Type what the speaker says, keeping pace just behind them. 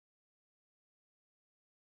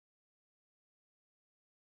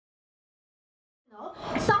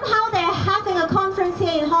somehow they're having a conference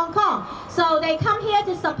here in Hong Kong. So they come here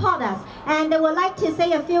to support us. And they would like to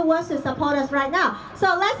say a few words to support us right now. So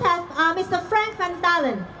let's have Mr. Frank van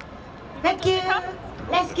Dalen. Thank you.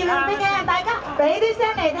 Let's give a big hand， 大家俾啲聲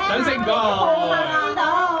嚟聽。掌聲過。知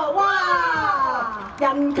道，哇！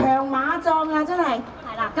人強馬壯啊，真係。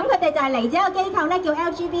係啦，咁佢哋就係嚟自一個機構咧，叫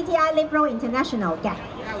LGBTI International 嘅。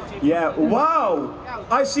Yeah, wow!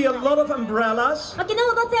 I see a lot of umbrellas. 我見到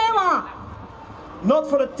好多遮喎。Not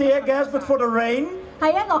for the tear gas, but for the rain.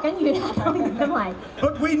 係啊，落緊雨啦，當然因為。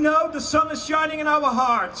But we know the sun is shining in our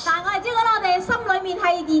hearts. 但係我哋知道啦，我哋心裏面係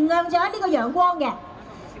燃亮咗呢個陽光嘅。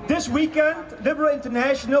This weekend, Liberal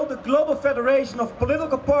International, the global federation of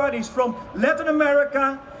political parties from Latin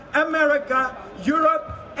America,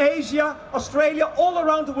 Europe, Asia, Australia, all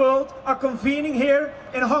around the world are convening here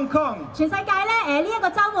in Hong Kong. 全世界咧，呢一個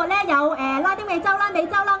週末咧有拉丁美洲啦、美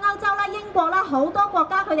洲啦、歐洲啦、英國啦，好多國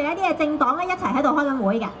家佢哋一啲嘅政黨咧一齊喺度開緊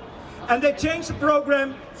會嘅。And they changed the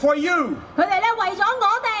program for you. 佢哋咧為咗我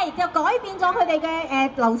哋就改變咗佢哋嘅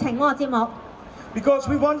流程喎節目。Because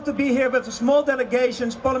we wanted to be here with the small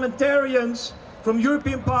delegations, parliamentarians from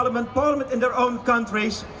European Parliament in their own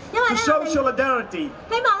countries, to show solidarity.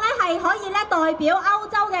 希望咧係可以咧代表歐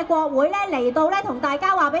洲嘅國會咧嚟到咧同大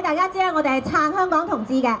家話俾大家知咧，我哋係撐香港同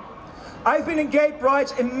志嘅。I've been in gay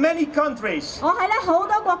rights in many countries. 我喺咧好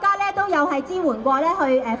多國家咧都有係支援過咧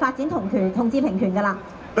去發展同志平權㗎啦。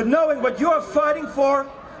But knowing what you are fighting for,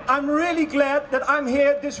 I'm really glad that I'm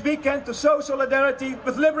here this weekend to show solidarity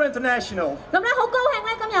with Liberal International. 咁咧好高興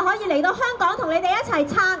咧，今日可以嚟到香港同你哋一齊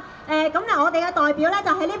撐咁嗱，我哋嘅代表咧就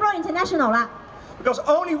係 Liberal International 啦。Because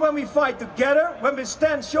only when we fight together, when we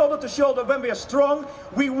stand shoulder to shoulder, when we are strong,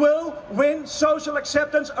 we will win social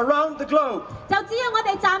acceptance around the globe. 就只要我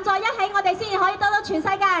哋站在一起，我哋先至可以得到全世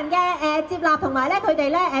界人嘅接納同埋咧佢哋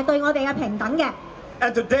咧對我哋嘅平等嘅。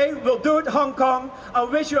And today we'll do it in Hong Kong. I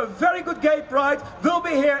wish you a very good gay pride. We'll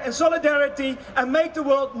be here in solidarity and make the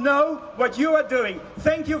world know what you are doing.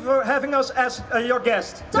 Thank you for having us as your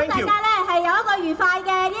guest. Thank you. 祝大家咧係有一個愉快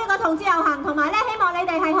嘅呢一個同志遊行，同埋咧希望你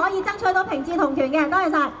哋係可以爭取到平治同權嘅。多謝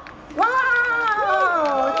晒。哇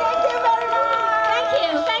 ！Thank you very much. Thank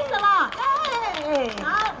you. Thanks a lot.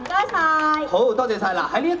 好，唔該晒。好，多謝晒嗱。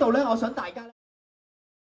喺呢一度咧，我想大家。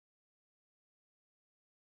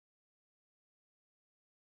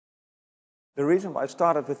The reason why I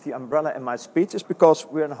started with the umbrella in my speech is because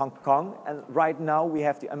we're in Hong Kong, and right now we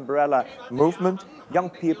have the umbrella movement, young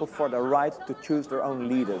people for the right to choose their own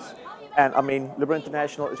leaders. And I mean, Liberal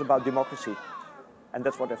International is about democracy, and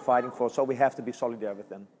that's what they're fighting for, so we have to be solidary with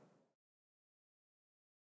them.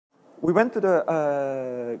 We went to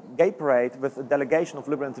the gay parade with a delegation of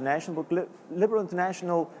Liberal International, but Liberal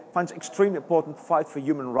International finds extremely important to fight for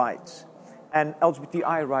human rights. And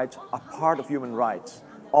LGBTI rights are part of human rights,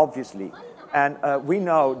 obviously. And we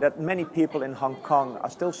know that many people in Hong Kong are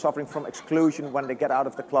still suffering from exclusion when they get out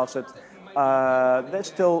of the closet. There's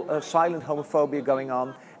still silent homophobia going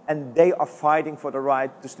on, and they are fighting for the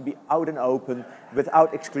right just to be out and open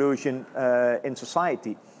without exclusion in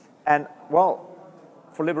society. And well,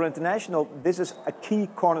 for Liberal International, this is a key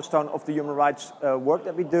cornerstone of the human rights work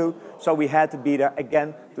that we do. So we had to be there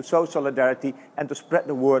again to show solidarity and to spread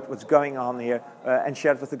the word what's going on here and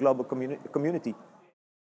share it with the global community.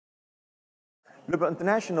 Liberal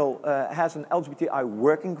International has an LGBTI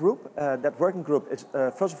working group. That working group is,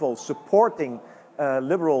 first of all, supporting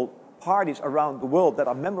liberal parties around the world that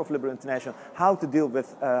are members of Liberal International, how to deal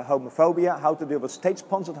with homophobia, how to deal with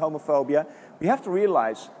state-sponsored homophobia. We have to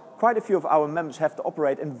realize quite a few of our members have to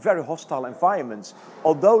operate in very hostile environments.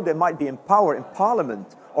 Although they might be in power in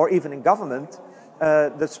parliament or even in government,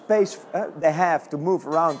 the space they have to move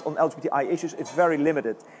around on LGBTI issues is very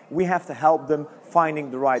limited. We have to help them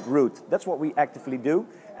finding the right route. That's what we actively do.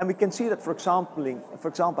 And we can see that, for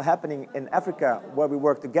example, happening in Africa, where we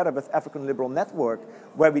work together with African Liberal Network,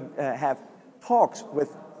 where we have talks with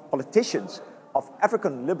politicians of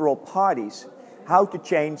African liberal parties, how to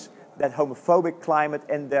change that homophobic climate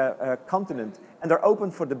in their continent. And they're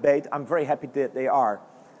open for debate. I'm very happy that they are.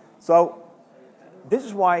 So this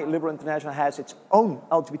is why Liberal International has its own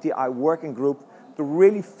LGBTI working group to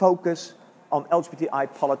really focus on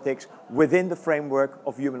LGBTI politics within the framework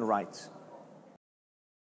of human rights.